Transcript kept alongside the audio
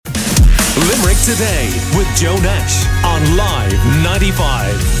Limerick Today with Joe Nash on Live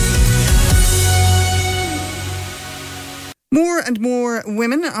 95. More and more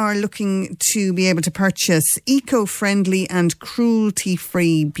women are looking to be able to purchase eco-friendly and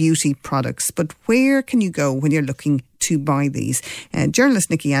cruelty-free beauty products. But where can you go when you're looking to buy these? Journalist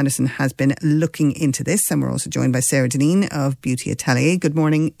Nikki Anderson has been looking into this, and we're also joined by Sarah Deneen of Beauty Atelier. Good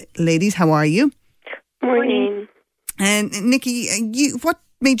morning, ladies. How are you? Morning. And Nikki, what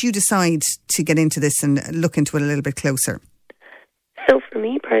made you decide to get into this and look into it a little bit closer? So for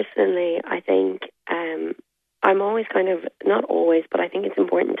me personally, I think I'm always not always, but I think it's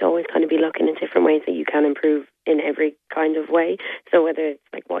important to always kind of be looking at different ways that you can improve in every kind of way. So whether it's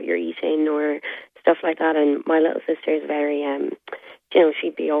like what you're eating or stuff like that. And my little sister is very,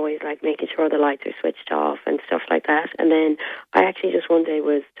 she'd be always like making sure the lights are switched off and stuff like that. And then I actually just one day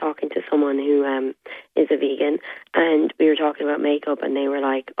was talking to someone who is a vegan, and we were talking about makeup, and they were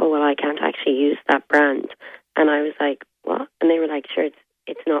like, "Oh, well, I can't actually use that brand." And I was like, "What?" And they were like, "Sure,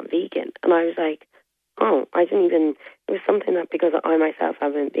 it's not vegan." And I was like, "Oh, I didn't even," it was something that because I myself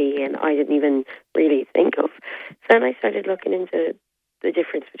haven't vegan, I didn't even really think of. So then I started looking into the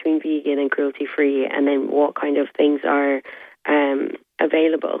difference between vegan and cruelty-free, and then what kind of things are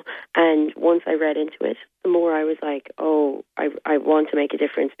available. And once I read into it, the more I was like, oh, I want to make a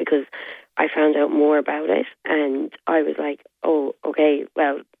difference, because I found out more about it, and I was like, oh, okay,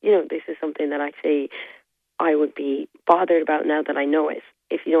 well, this is something that actually I would be bothered about now that I know it,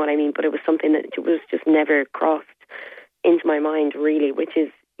 if you know what I mean. But it was something that was just never crossed into my mind, really, which is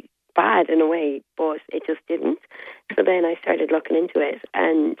bad in a way, but it just didn't. So then I started looking into it,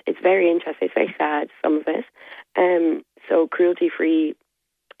 and it's very interesting. It's very sad, some of it. So cruelty-free,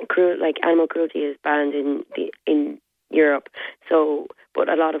 animal cruelty is banned in Europe. So, but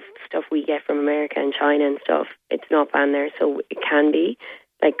a lot of stuff we get from America and China and stuff, it's not banned there. So it can be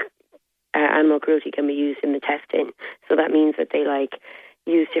animal cruelty can be used in the testing. So that means that they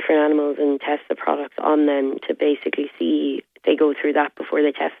use different animals and test the products on them to basically see. They go through that before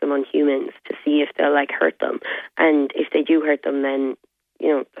they test them on humans to see if they'll hurt them. And if they do hurt them, then,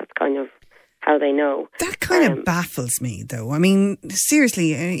 that's kind of how they know. That kind of baffles me, though. I mean,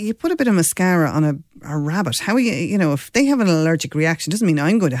 seriously, you put a bit of mascara on a rabbit. How are you, if they have an allergic reaction, doesn't mean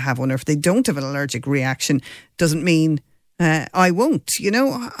I'm going to have one. Or if they don't have an allergic reaction, doesn't mean I won't.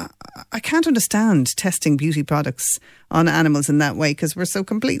 I can't understand testing beauty products on animals in that way, because we're so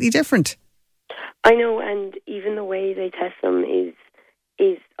completely different. I know, and even the way they test them is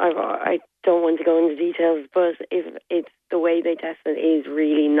I don't want to go into details, but if it's the way they test it is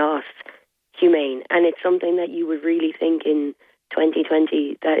really not humane, and it's something that you would really think in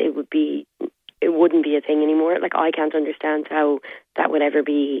 2020 that it wouldn't be a thing anymore. I can't understand how that would ever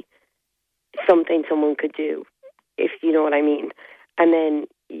be something someone could do, if you know what I mean. And then,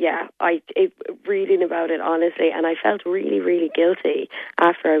 reading about it, honestly, and I felt really, really guilty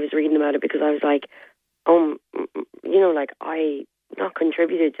after I was reading about it, because I was like, I not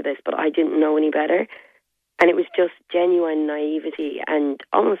contributed to this, but I didn't know any better. And it was just genuine naivety and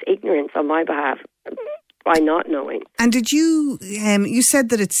almost ignorance on my behalf by not knowing. And did you said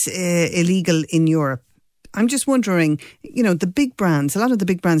that it's illegal in Europe. I'm just wondering, the big brands, a lot of the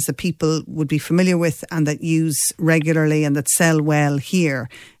big brands that people would be familiar with and that use regularly and that sell well here,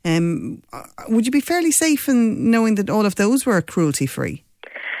 would you be fairly safe in knowing that all of those were cruelty-free?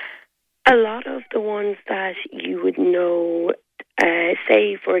 A lot of the ones that you would know,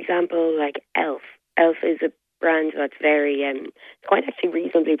 say, for example, like Elf. Elf is a brand that's very, quite actually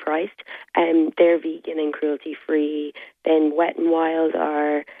reasonably priced. They're vegan and cruelty-free. Then Wet n Wild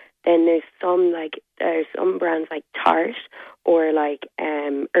are. Then there's some brands like Tarte or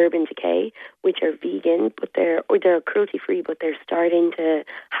Urban Decay, which are vegan, but they're cruelty-free, but they're starting to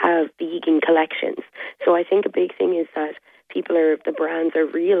have vegan collections. So I think a big thing is that the brands are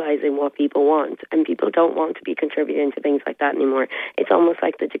realizing what people want, and people don't want to be contributing to things like that anymore. It's almost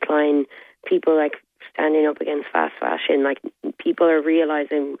like the decline, people standing up against fast fashion, people are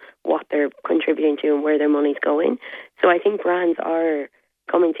realizing what they're contributing to and where their money's going. So I think brands are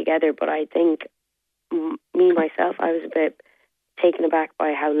coming together, but I think me, myself, I was a bit taken aback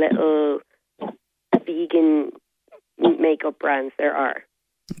by how little vegan makeup brands there are.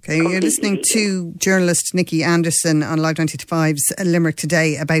 Okay, you're listening to journalist Nikki Anderson on Live 95's Limerick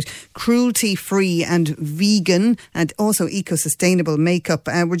Today about cruelty-free and vegan and also eco-sustainable makeup.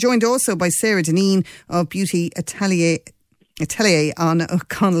 We're joined also by Sarah Deneen of Beauty Atelier on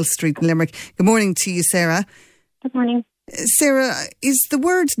O'Connell Street in Limerick. Good morning to you, Sarah. Good morning. Sarah, is the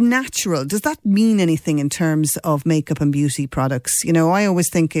word natural, does that mean anything in terms of makeup and beauty products? You know, I always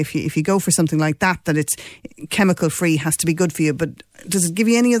think if you go for something like that it's chemical free, has to be good for you. But does it give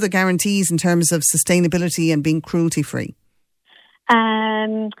you any other guarantees in terms of sustainability and being cruelty free?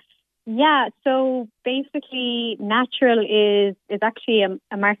 Yeah, so basically natural is actually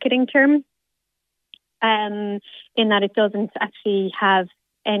a marketing term, in that it doesn't actually have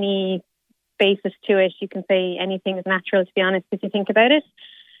any basis to it. You can say anything is natural, to be honest, if you think about it.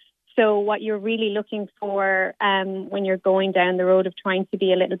 So what you're really looking for when you're going down the road of trying to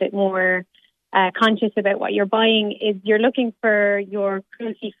be a little bit more conscious about what you're buying is you're looking for your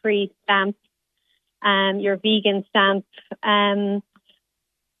cruelty-free stamp, your vegan stamp,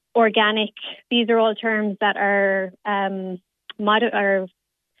 organic. These are all terms that are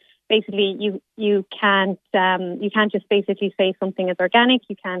basically you can't just basically say something is organic.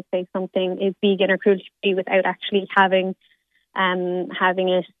 You can't say something is vegan or cruelty-free without actually having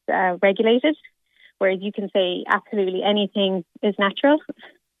it regulated. Whereas you can say absolutely anything is natural.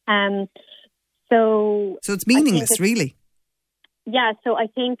 So it's meaningless, really. Yeah, so I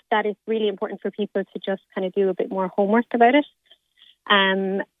think that it's really important for people to just kind of do a bit more homework about it.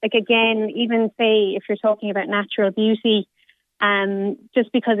 Like again, even say if you're talking about natural beauty,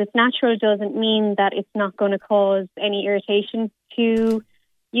 just because it's natural doesn't mean that it's not going to cause any irritation to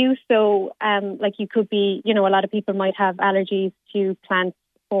you. So, like you could be, a lot of people might have allergies to plants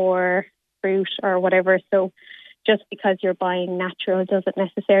or fruit or whatever. So just because you're buying natural doesn't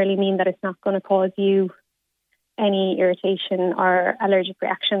necessarily mean that it's not going to cause you any irritation or allergic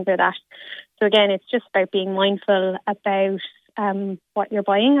reactions or that. So again, it's just about being mindful about what you're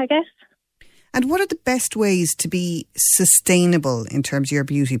buying, I guess. And what are the best ways to be sustainable in terms of your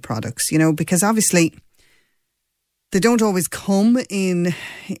beauty products? Because obviously they don't always come in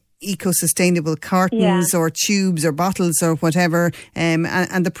eco-sustainable cartons or tubes or bottles or whatever. And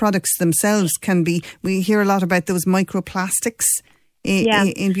the products themselves can be, we hear a lot about those microplastics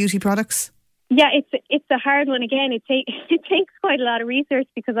in beauty products. Yeah, it's a hard one. Again, it takes quite a lot of research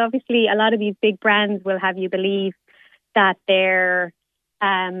because obviously a lot of these big brands will have you believe that they're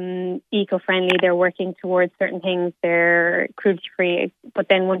eco-friendly, they're working towards certain things, they're cruelty-free. But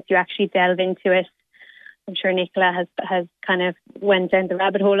then once you actually delve into it, I'm sure Nicola has kind of went down the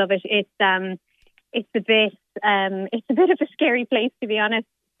rabbit hole of it. It's a bit of a scary place, to be honest.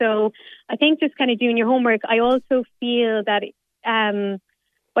 So I think just kind of doing your homework. I also feel that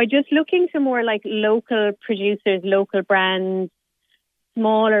by just looking to more like local producers, local brands,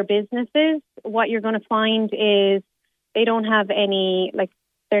 smaller businesses, what you're going to find is they don't have any, like,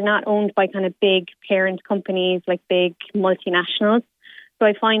 they're not owned by kind of big parent companies, like big multinationals. So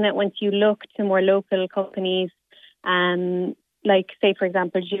I find that once you look to more local companies, like say, for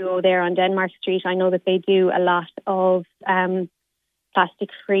example, Duo there on Denmark Street, I know that they do a lot of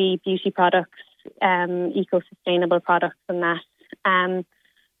plastic-free beauty products, eco-sustainable products and that. And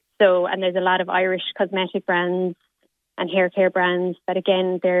there's a lot of Irish cosmetic brands and hair care brands that,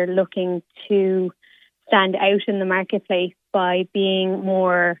 again, they're looking to stand out in the marketplace by being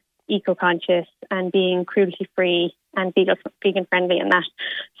more eco-conscious and being cruelty-free and vegan-friendly and that.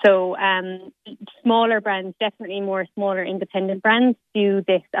 So smaller brands, definitely more smaller independent brands, do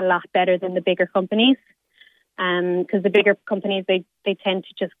this a lot better than the bigger companies. Because the bigger companies, they tend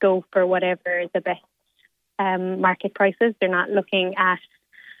to just go for whatever the best market prices. They're not looking at,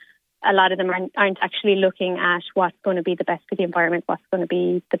 a lot of them aren't actually looking at what's going to be the best for the environment, what's going to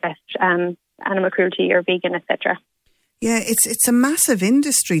be the best animal cruelty or vegan, etc. Yeah, it's a massive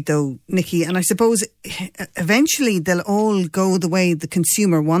industry though, Nikki, and I suppose eventually they'll all go the way the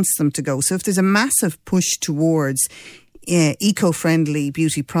consumer wants them to go. So if there's a massive push towards eco-friendly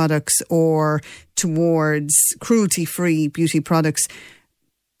beauty products or towards cruelty-free beauty products,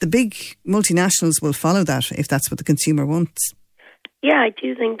 the big multinationals will follow that if that's what the consumer wants. Yeah, I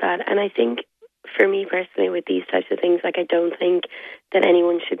do think that. And I think for me personally with these types of things, like I don't think that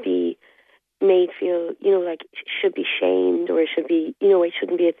anyone should be made feel, like should be shamed or should be, it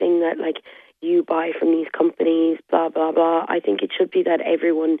shouldn't be a thing that like you buy from these companies, blah, blah, blah. I think it should be that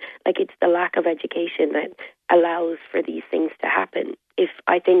everyone, like it's the lack of education that allows for these things to happen.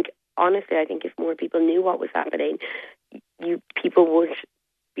 Honestly, I think if more people knew what was happening, people would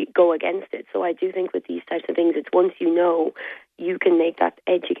go against it. So I do think with these types of things, it's once you know, you can make that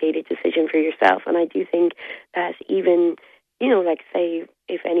educated decision for yourself. And I do think that even, like say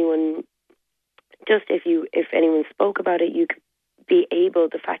if anyone spoke about it, you could be able,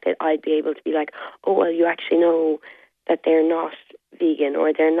 the fact that I'd be able to be like, oh, well, you actually know that they're not vegan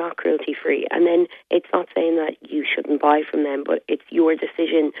or they're not cruelty free. And then it's not saying that you shouldn't buy from them, but it's your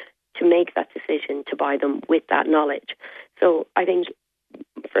decision to make that decision to buy them with that knowledge. So I think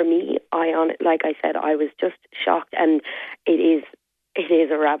for me, like I said, I was just shocked, and it is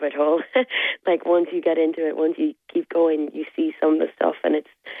a rabbit hole. Like once you get into it, once you keep going, you see some of the stuff, and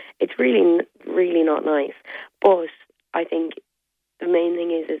it's really, really not nice. But I think the main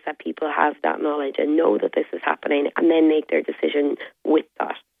thing is that people have that knowledge and know that this is happening, and then make their decision with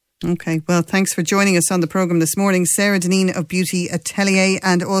that. Okay, well, thanks for joining us on the programme this morning. Sarah Deneen of Beauty Atelier,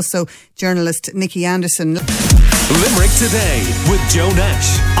 and also journalist Nikki Anderson. Limerick Today with Joe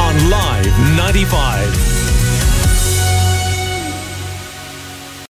Nash on Live 95.